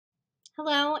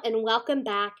Hello and welcome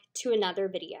back to another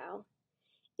video.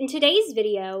 In today's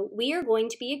video, we are going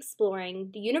to be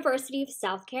exploring the University of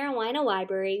South Carolina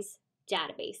Library's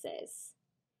databases.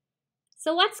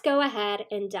 So let's go ahead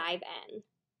and dive in.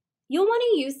 You'll want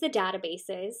to use the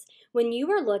databases when you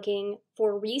are looking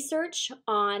for research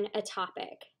on a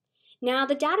topic. Now,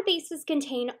 the databases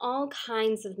contain all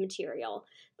kinds of material,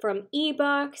 from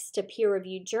ebooks to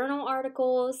peer-reviewed journal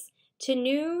articles to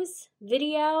news,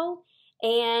 video,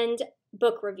 and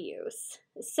book reviews.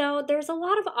 So there's a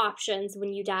lot of options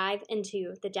when you dive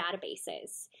into the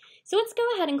databases. So let's go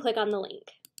ahead and click on the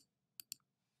link.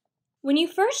 When you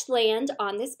first land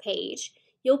on this page,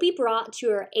 you'll be brought to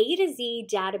our A to Z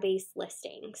database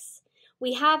listings.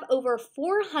 We have over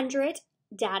 400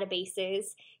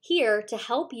 databases here to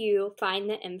help you find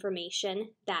the information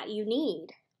that you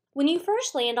need. When you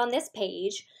first land on this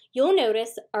page, you'll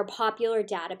notice our popular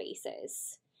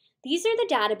databases. These are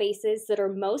the databases that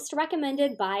are most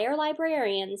recommended by our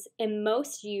librarians and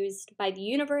most used by the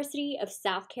University of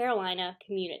South Carolina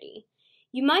community.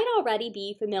 You might already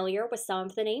be familiar with some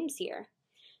of the names here.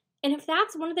 And if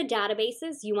that's one of the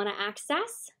databases you want to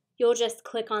access, you'll just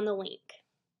click on the link.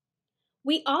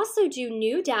 We also do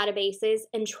new databases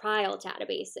and trial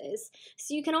databases,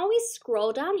 so you can always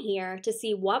scroll down here to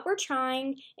see what we're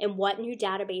trying and what new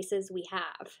databases we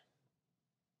have.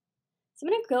 So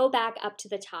I'm going to go back up to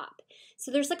the top. So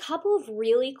there's a couple of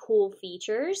really cool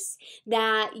features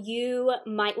that you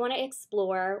might want to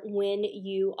explore when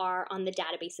you are on the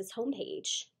database's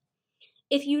homepage.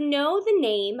 If you know the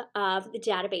name of the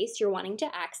database you're wanting to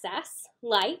access,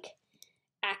 like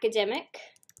Academic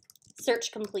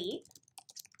Search Complete,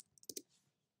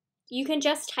 you can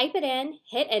just type it in,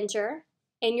 hit enter,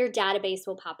 and your database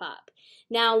will pop up.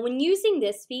 Now, when using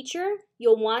this feature,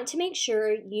 you'll want to make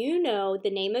sure you know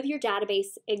the name of your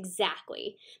database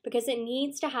exactly, because it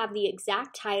needs to have the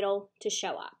exact title to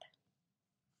show up.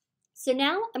 So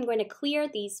now I'm going to clear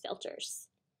these filters.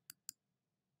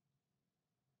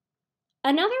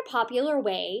 Another popular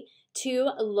way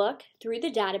to look through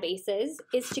the databases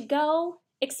is to go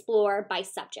explore by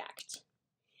subject.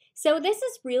 So this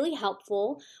is really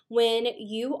helpful when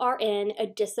you are in a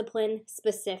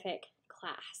discipline-specific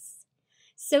class.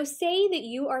 So say that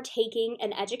you are taking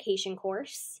an education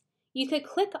course. You could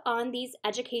click on these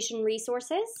education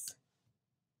resources,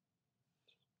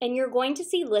 and you're going to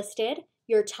see listed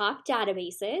your top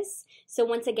databases. So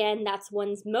once again, that's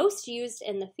ones most used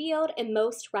in the field and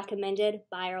most recommended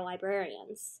by our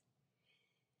librarians.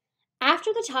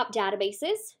 After the top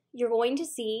databases, you're going to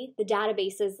see the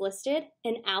databases listed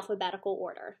in alphabetical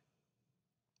order.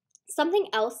 Something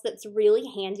else that's really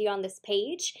handy on this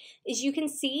page is you can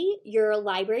see your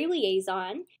library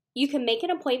liaison. You can make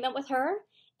an appointment with her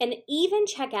and even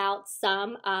check out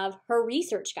some of her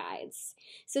research guides.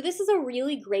 So this is a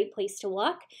really great place to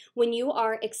look when you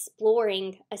are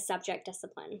exploring a subject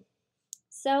discipline.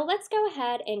 So let's go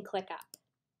ahead and click up.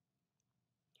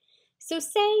 So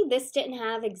say this didn't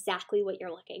have exactly what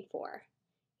you're looking for.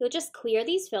 You'll just clear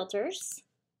these filters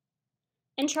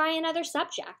and try another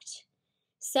subject.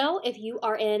 So if you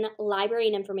are in Library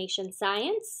and Information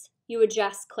Science, you would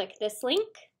just click this link,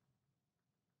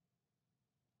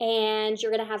 and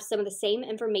you're going to have some of the same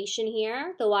information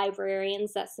here, the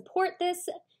librarians that support this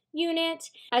unit,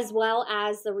 as well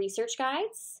as the research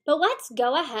guides. But let's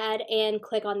go ahead and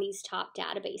click on these top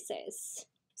databases.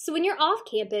 So when you're off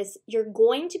campus, you're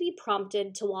going to be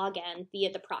prompted to log in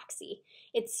via the proxy.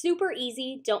 It's super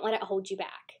easy, don't let it hold you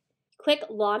back. Click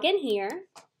Login here,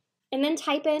 and then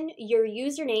type in your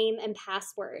username and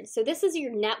password. So this is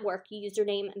your network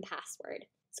username and password.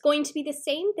 It's going to be the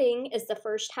same thing as the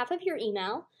first half of your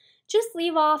email. Just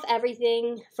leave off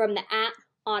everything from the @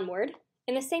 onward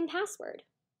and the same password,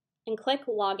 and click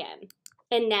Login.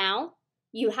 And now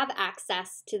you have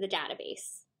access to the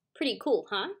database. Pretty cool,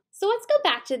 huh? So let's go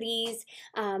back to these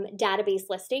database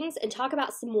listings and talk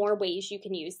about some more ways you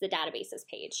can use the databases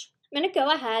page. I'm going to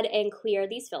go ahead and clear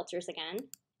these filters again.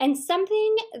 And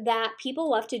something that people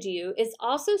love to do is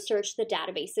also search the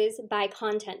databases by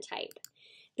content type.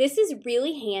 This is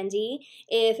really handy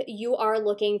if you are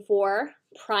looking for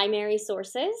primary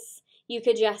sources. You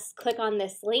could just click on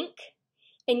this link,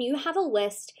 and you have a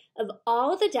list of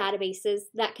all the databases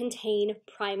that contain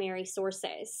primary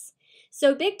sources.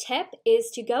 So a big tip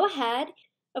is to go ahead,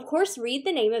 of course, read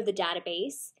the name of the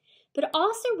database, but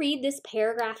also read this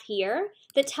paragraph here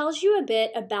that tells you a bit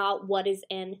about what is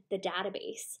in the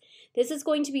database. This is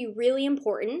going to be really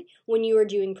important when you are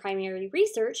doing primary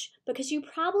research because you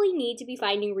probably need to be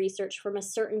finding research from a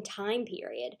certain time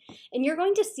period. And you're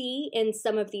going to see in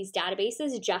some of these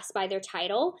databases, just by their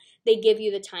title, they give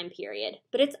you the time period.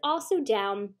 But it's also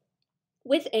down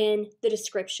within the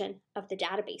description of the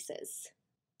databases.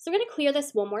 So we're going to clear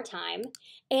this one more time,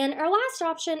 and our last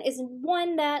option is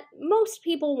one that most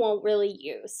people won't really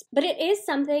use, but it is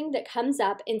something that comes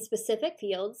up in specific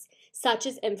fields such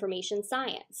as information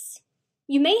science.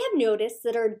 You may have noticed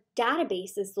that our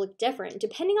databases look different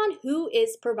depending on who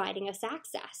is providing us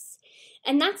access.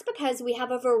 And that's because we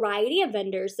have a variety of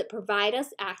vendors that provide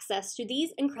us access to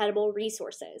these incredible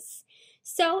resources.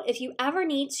 So if you ever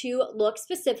need to look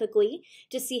specifically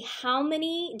to see how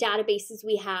many databases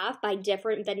we have by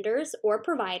different vendors or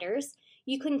providers,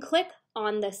 you can click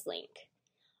on this link.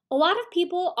 A lot of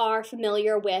people are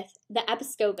familiar with the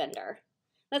EBSCO vendor.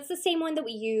 That's the same one that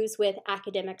we use with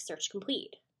Academic Search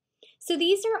Complete. So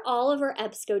these are all of our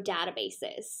EBSCO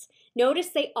databases. Notice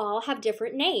they all have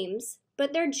different names,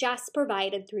 but they're just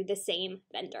provided through the same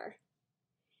vendor.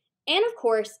 And of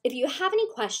course, if you have any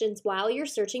questions while you're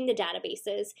searching the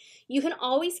databases, you can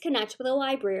always connect with a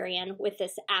librarian with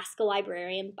this Ask a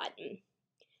Librarian button.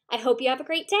 I hope you have a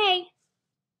great day.